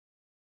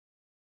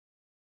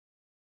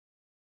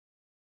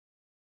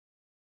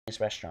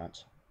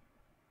restaurants.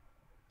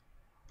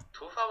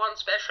 2-for-1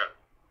 special.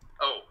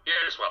 Oh,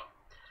 here's one.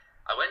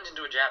 I went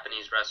into a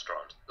Japanese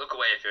restaurant. Look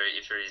away if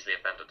you're easily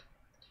offended.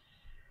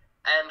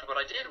 And what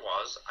I did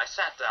was, I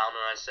sat down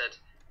and I said,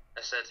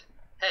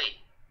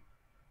 hey,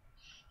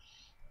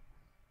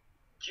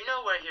 do you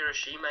know where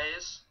Hiroshima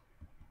is?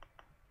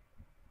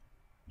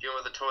 Do you know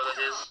where the toilet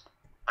is?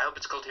 I hope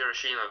it's called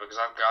Hiroshima because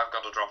I've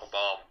got to drop a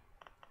bomb.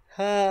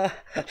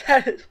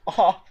 That is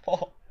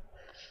awful.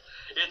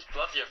 It's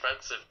bloody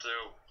offensive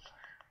too.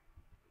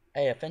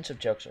 Hey, offensive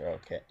jokes are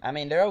okay. I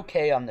mean, they're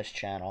okay on this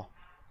channel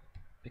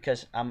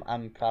because I'm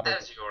probably.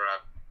 As you're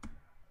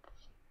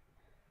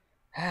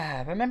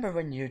Remember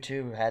when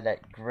YouTube had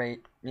that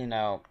great,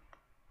 that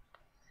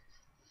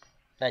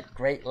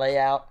great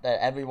layout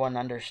that everyone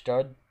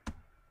understood,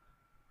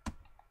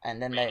 and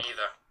then they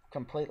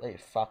completely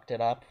fucked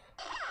it up.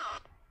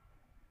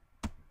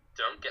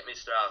 Don't get me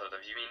started.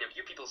 Have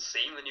you people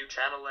seen the new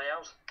channel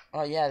layout?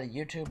 Oh yeah, the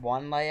YouTube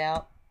 1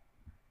 layout.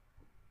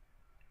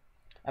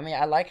 I mean,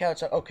 I like how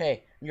it's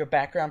okay. Your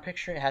background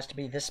picture has to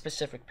be this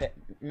specific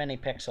many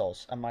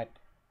pixels. I'm like,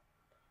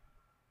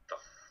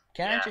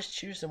 can I just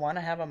choose the one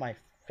I have on my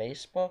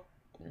Facebook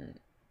and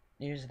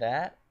use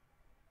that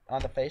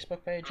on the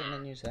Facebook page and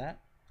then use that?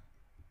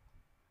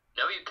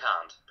 No, you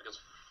can't, because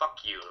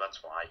fuck you.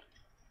 That's why.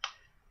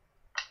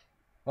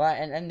 Well,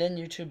 and then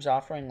YouTube's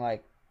offering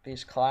like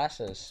these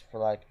classes for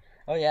like,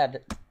 oh yeah,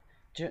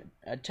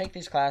 take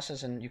these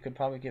classes and you could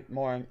probably get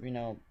more,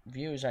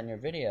 views on your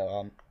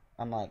video.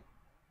 I'm like,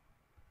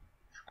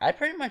 I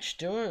pretty much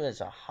do it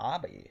as a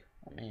hobby.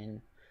 I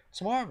mean,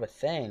 it's more of a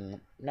thing.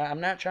 No,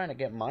 I'm not trying to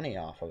get money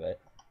off of it.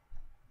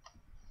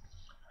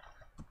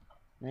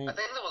 I think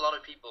there are a lot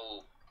of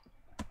people.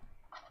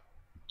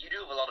 You do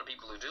have a lot of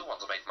people who do want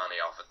to make money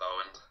off it,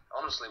 though. And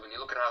honestly, when you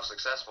look at how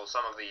successful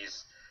some of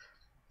these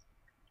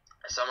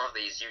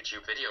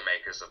YouTube video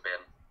makers have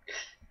been,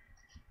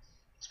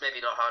 it's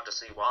maybe not hard to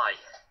see why.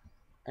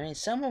 I mean,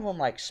 some of them,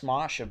 like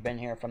Smosh, have been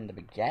here from the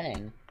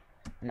beginning,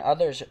 and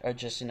others are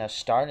just,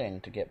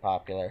 starting to get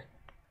popular.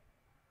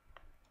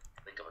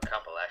 Think of a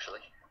couple,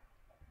 actually.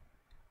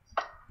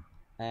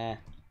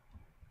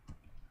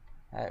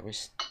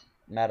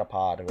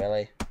 Metapod,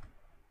 really?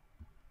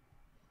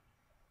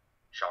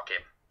 Shock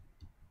him.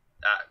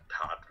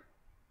 Hard.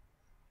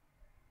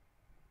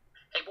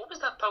 Hey, what was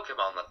that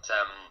Pokemon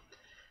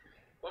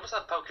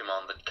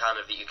that kind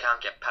of that you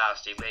can't get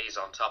past? He lays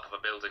on top of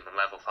a building on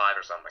level 5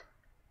 or something.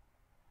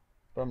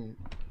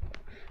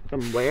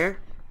 From where?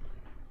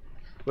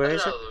 Where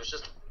is it? It was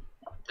just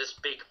this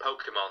big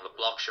Pokemon that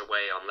blocks your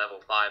way on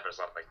level 5 or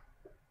something.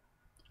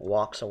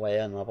 Walks away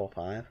on level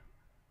 5?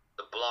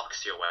 That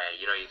blocks your way,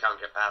 you can't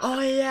get past it. Oh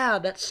yeah,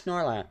 that's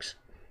Snorlax.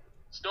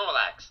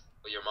 Snorlax.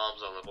 Well, your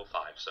mom's on level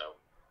 5, so.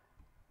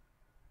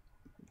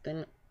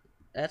 Then,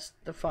 that's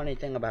the funny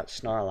thing about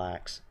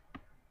Snorlax.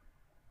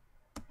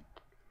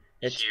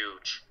 It's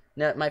huge.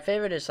 Now, my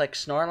favorite is like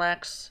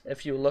Snorlax.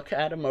 If you look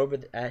at him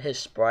at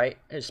his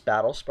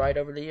battle sprite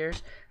over the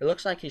years, it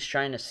looks like he's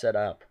trying to sit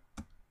up.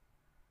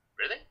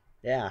 Really?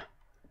 Yeah,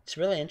 it's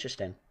really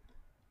interesting.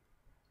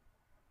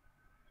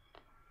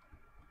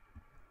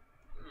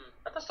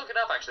 I must look it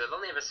up actually. I've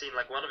only ever seen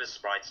like one of his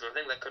sprites, and I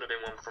think that could have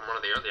been one from one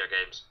of the earlier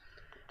games.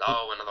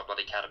 Oh, another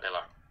bloody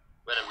caterpillar.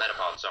 Wait a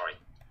Metapod, sorry.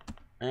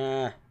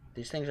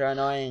 These things are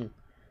annoying.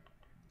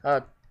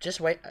 Oh, just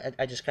wait.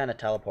 I just kind of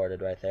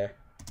teleported right there.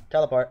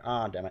 Teleport.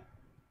 Oh, damn it.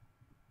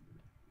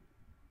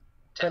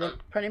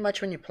 Pretty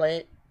much when you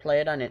play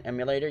it on an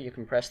emulator, you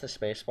can press the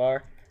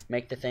spacebar,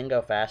 make the thing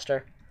go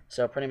faster.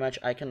 So pretty much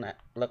I can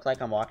look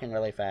like I'm walking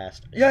really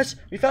fast. Yes!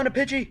 We found a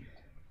Pidgey!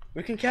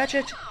 We can catch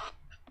it!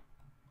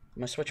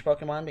 I'm gonna switch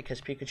Pokemon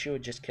because Pikachu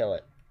would just kill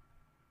it.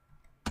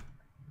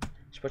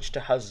 Switch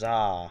to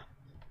Huzzah.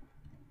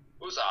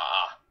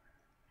 Huzzah!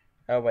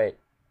 Oh, wait.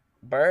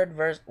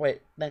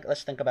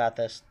 Let's think about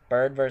this.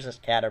 Bird versus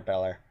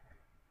Caterpillar.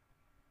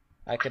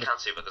 I can't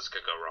see where this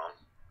could go wrong.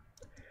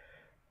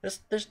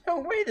 There's no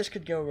way this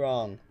could go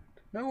wrong.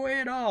 No way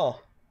at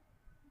all.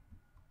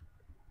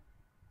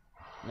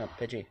 No,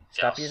 Pidgey.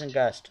 Stop using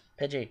Gust.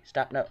 Pidgey,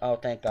 stop. No. Oh,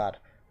 thank God.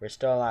 We're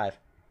still alive.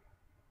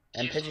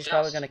 And Pidgey's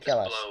probably going to kill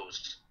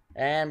us.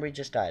 And we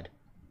just died.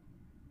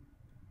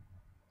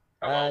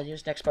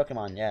 Use next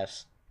Pokemon,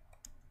 yes.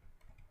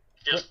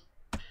 Just...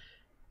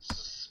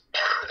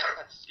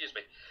 Excuse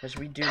me. Because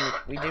we do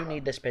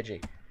need this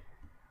Pidgey.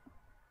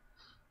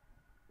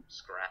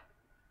 Scrap.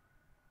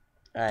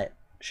 Alright.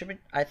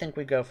 I think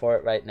we go for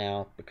it right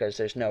now, because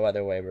there's no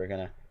other way we're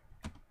gonna...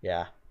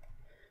 Yeah.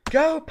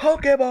 Go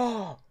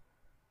Pokeball!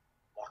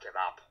 Lock him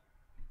up.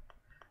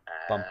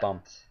 Bump,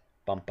 bump.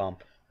 Bump,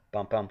 bump.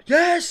 Bump, bump.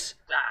 Yes!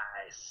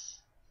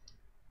 Nice!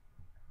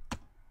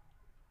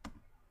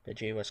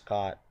 Pidgey was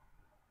caught.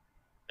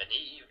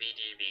 Veni,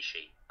 vidi,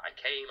 vici. I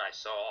came, I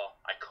saw,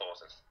 I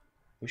caught it.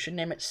 We should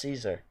name it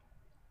Caesar.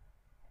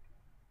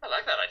 I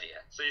like that idea.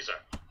 Caesar.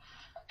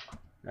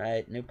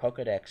 Alright, new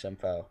Pokedex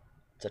info.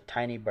 It's a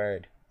tiny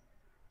bird.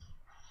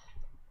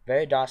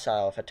 Very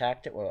docile. If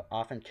attacked, it will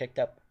often kick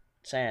up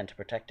sand to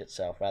protect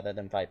itself rather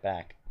than fight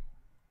back.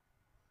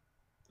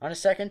 On a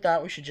second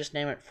thought, we should just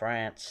name it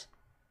France.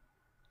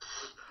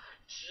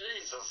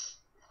 Jesus.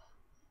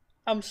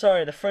 I'm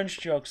sorry, the French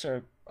jokes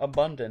are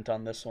abundant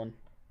on this one.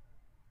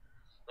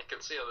 I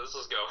can see how this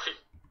is going.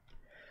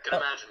 You can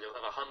imagine you'll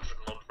have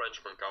 101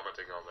 Frenchmen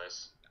commenting on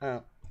this.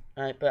 Oh,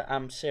 alright, but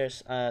I'm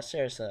serious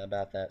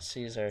about that.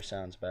 Caesar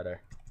sounds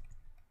better.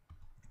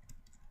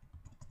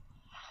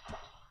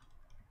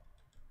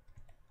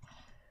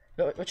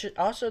 But which is,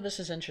 also, this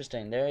is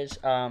interesting. There is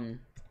a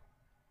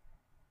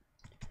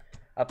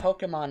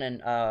Pokemon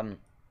in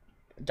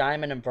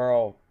Diamond and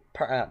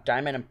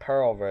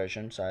Pearl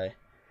version. Sorry.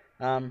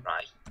 Right.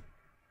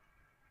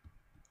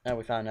 Oh,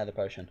 we found another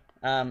potion.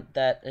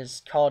 That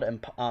is called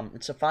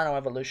it's a final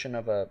evolution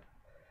of a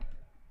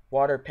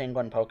water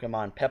penguin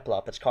Pokemon,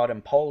 Piplup. It's called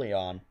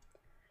Empoleon,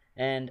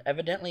 and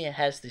evidently it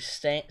has the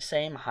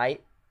same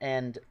height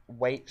and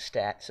weight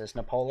stats as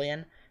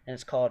Napoleon, and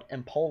it's called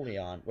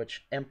Empoleon,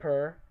 which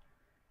Napoleon.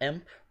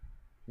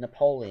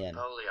 Empoleon.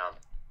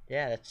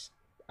 Yeah,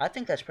 I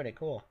think that's pretty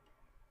cool.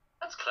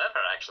 That's clever,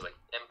 actually.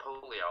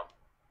 Empoleon.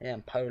 Yeah,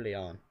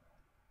 Empoleon.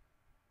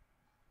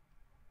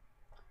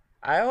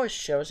 I always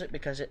chose it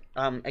because it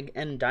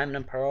in Diamond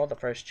and Pearl the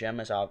first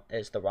gym is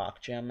the Rock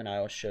Gym, and I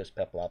always chose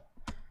Piplup.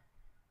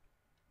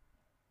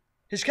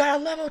 He's got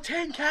a level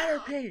 10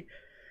 Caterpie!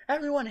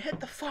 Everyone hit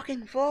the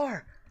fucking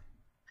floor!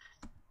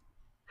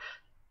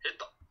 Hit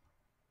the...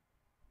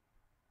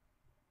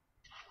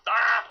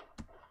 Ah!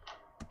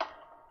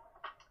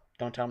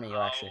 Don't tell me you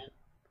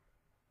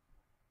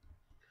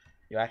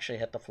actually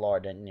hit the floor,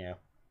 didn't you?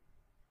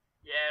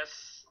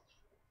 Yes.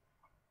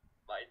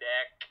 My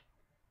neck.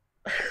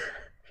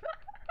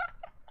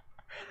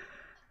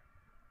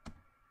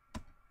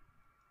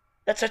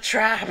 That's a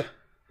trap!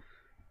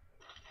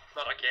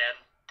 Not again.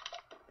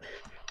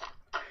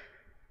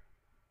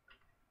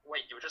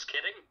 Wait, you were just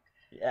kidding?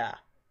 Yeah.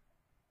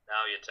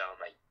 Now you tell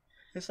me.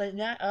 It's like,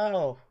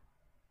 oh.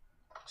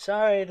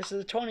 Sorry, this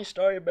is a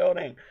 20-story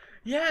building.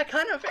 Yeah, I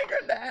kind of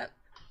figured that.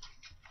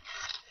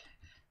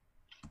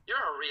 You're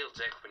a real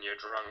dick when you're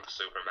drunk,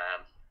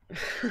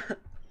 Superman.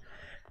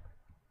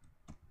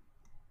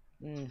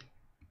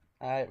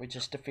 Alright, we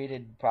just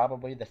defeated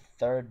probably the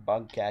third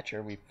bug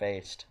catcher we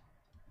faced.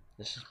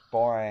 This is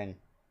boring.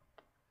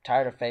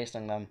 Tired of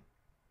facing them.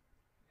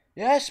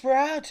 Yes, we're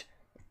out!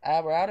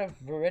 We're out of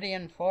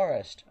Viridian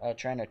Forest.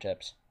 Trainer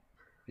tips.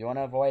 If you want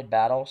to avoid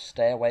battles,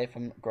 stay away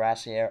from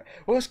grassy area.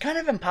 Well, it's kind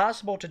of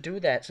impossible to do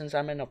that since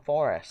I'm in a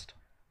forest.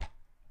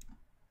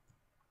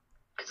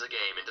 It's a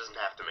game, it doesn't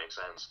have to make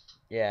sense.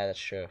 Yeah, that's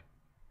true.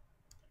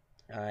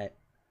 Alright.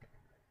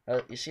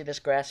 Oh, you see this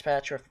grass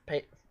patch we're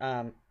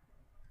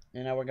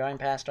going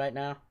past right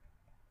now?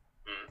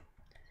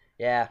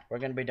 Yeah, we're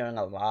going to be doing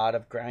a lot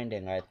of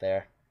grinding right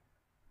there.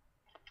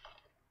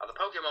 Are the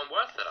Pokemon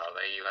worth it? Are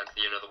they, like,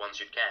 the ones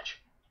you'd catch?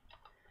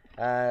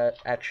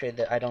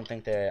 Actually, I don't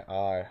think they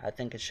are. I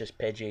think it's just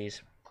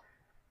Pidgeys.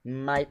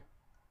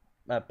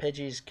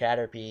 Pidgeys,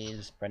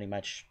 Caterpies, pretty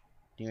much,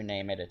 you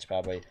name it, it's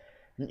probably...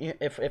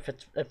 If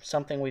it's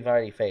something we've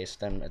already faced,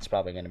 then it's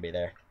probably going to be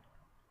there.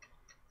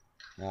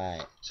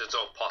 Alright. So it's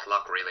all pot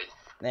luck, really.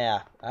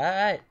 Yeah,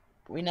 alright.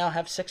 We now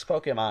have 6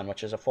 Pokemon,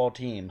 which is a full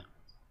team.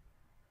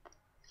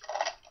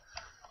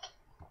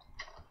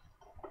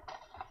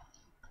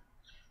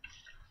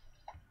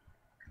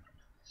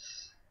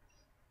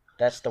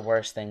 That's the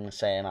worst thing to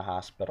say in a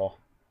hospital.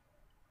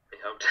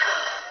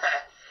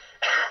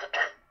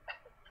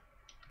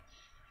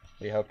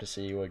 We hope to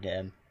see you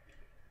again.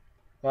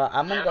 Well,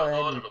 I'm gonna go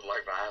ahead and...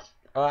 like that.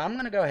 I'm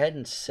gonna go ahead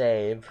and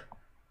save.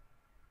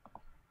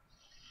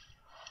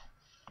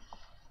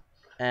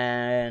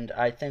 And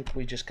I think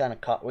we just kind of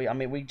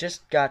we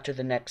just got to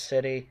the next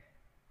city.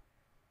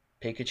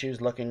 Pikachu's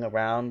looking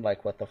around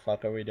like, what the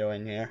fuck are we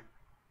doing here?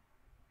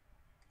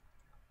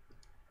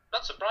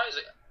 Not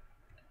surprising.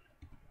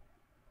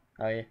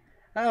 Oh, yeah.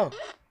 Oh,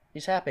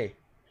 he's happy.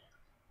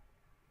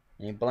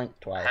 And he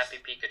blinked twice. Happy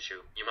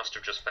Pikachu. You must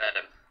have just fed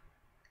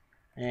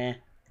him.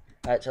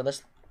 Alright, so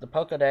the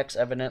Pokedex,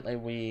 evidently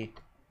we...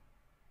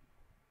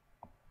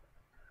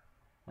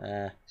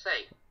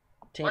 Say,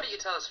 why don't you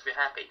tell us if you're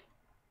happy?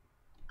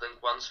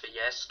 Blink once for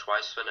yes,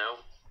 twice for no.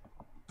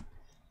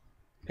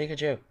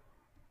 Pikachu,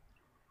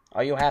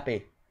 are you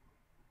happy?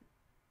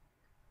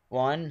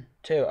 1,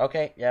 2,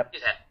 okay, yep.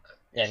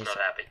 He's not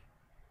happy.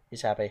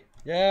 He's happy.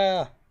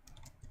 Yeah!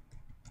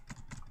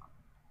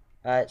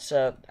 Alright,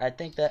 so I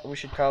think that we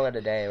should call it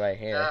a day right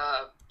here.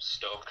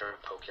 Stalker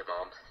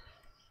Pokemon.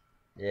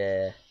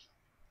 Yeah.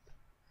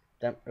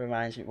 That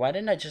reminds me, why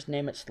didn't I just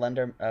name it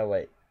Slender... Oh,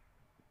 wait.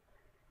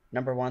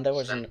 Number 1, there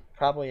was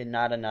probably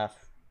not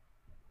enough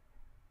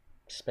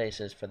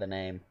spaces for the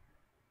name.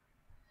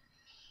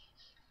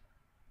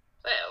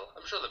 Well,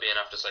 I'm sure there'll be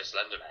enough to say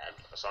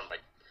Slenderman or something.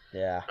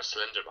 Yeah. Or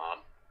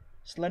Slenderman.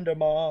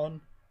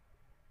 Slenderman.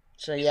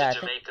 So He's yeah, a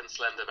Jamaican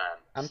Slenderman.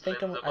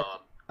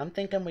 I'm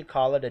thinking we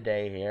call it a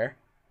day here.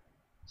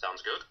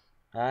 Sounds good.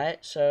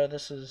 Alright, so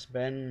this has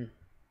been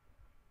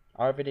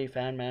RVD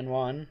Fanman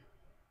 1.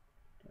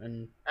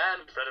 And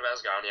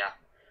fredofasgarnia.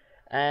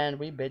 And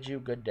we bid you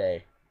good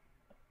day.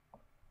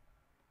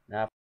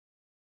 Now